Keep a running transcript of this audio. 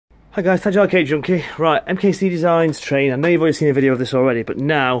Hi guys, TAJ Arcade Junkie. Right, MKC Designs Train. I know you've already seen a video of this already, but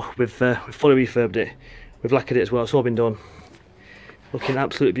now we've fully refurbed it. We've lacquered it as well. It's all been done. Looking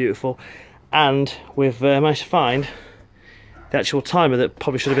absolutely beautiful. And we've managed to find the actual timer that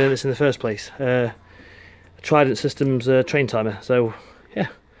probably should have been in this in the first place. A Trident Systems train timer. So, yeah,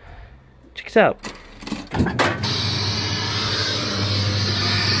 check it out.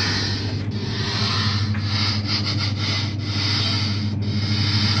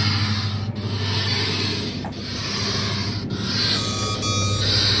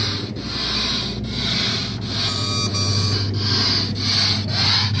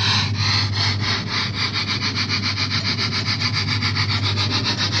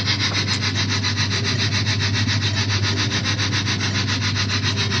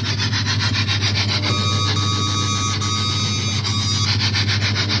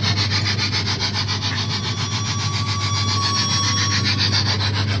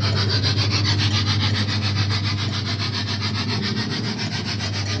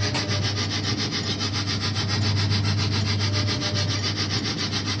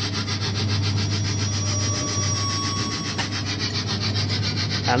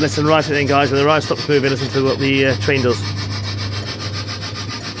 And listen right at the end, guys. When the ride stops moving, listen to what the train does.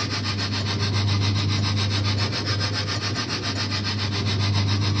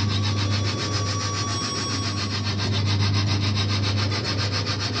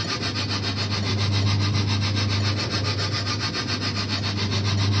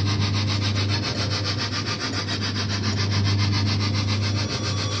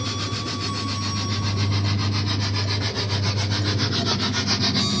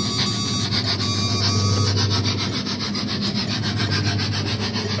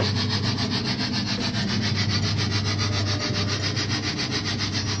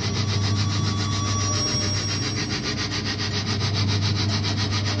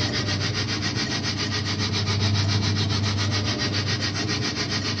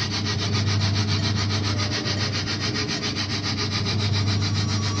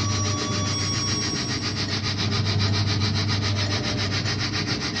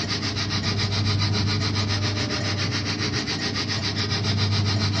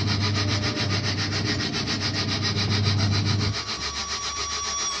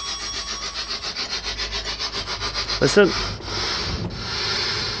 Listen.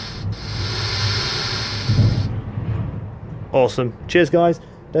 Awesome. Cheers, guys.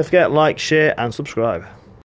 Don't forget, like, share, and subscribe.